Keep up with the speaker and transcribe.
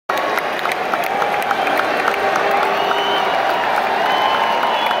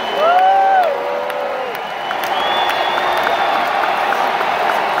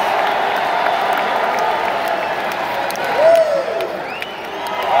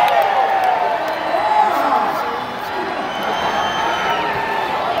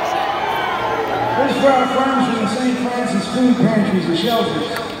our friends from the St. Francis food pantries and shelters.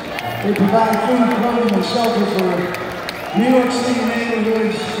 They provide food, clothing, and shelter for New York City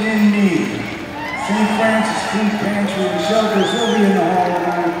neighborhoods in need. St. Francis food pantry and shelters, they'll be in the hall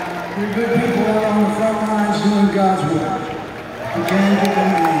tonight. They're good people out on the front lines doing God's work. You can't get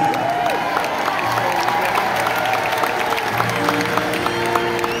them in.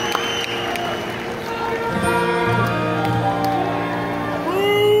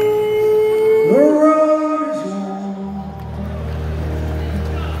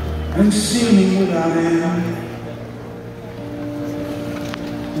 And seeming without end.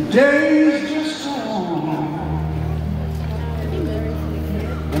 The days just go on,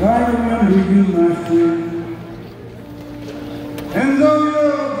 but I remember you, my friend. And though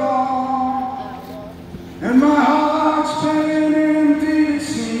you're gone, and my heart's been empty it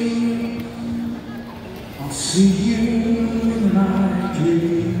seems, I'll see you in my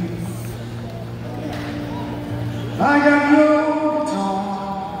dreams. I got no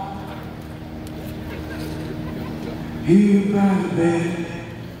here by the bed,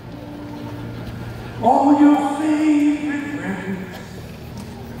 all your favorite records,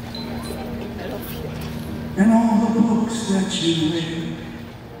 and all the books that you read.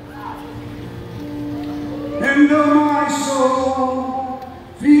 And though my soul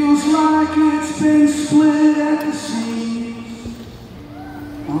feels like it's been split at the seams,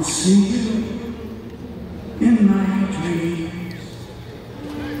 I'll see you in my dreams.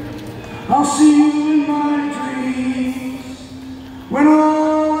 I'll see you in my dreams. When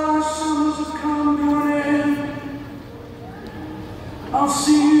all our summers have come to an end, I'll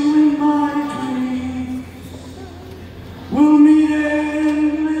see you in my dreams. We'll meet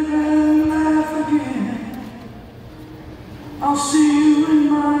and live and laugh again. I'll see you in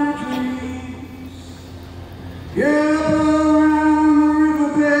my dreams. Yeah, around the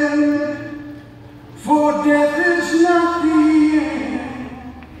riverbed, for death is not the end.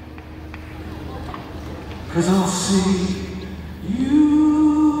 'Cause I'll see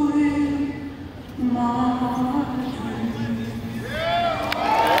you in my dreams.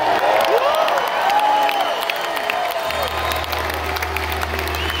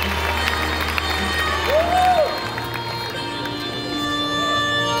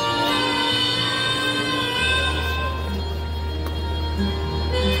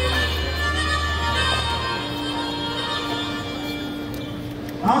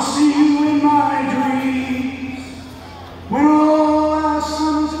 I'll see you in my dreams. When all our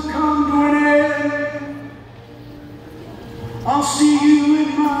summers have come to an end, I'll see you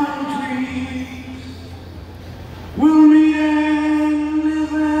in my dreams. We'll meet and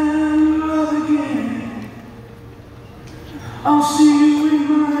live and love again. I'll see you in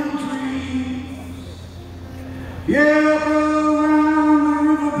my dreams. Yeah, up around the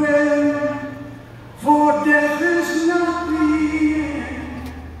riverbed, for death is not the end.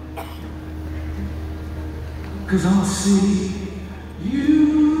 'Cause I'll see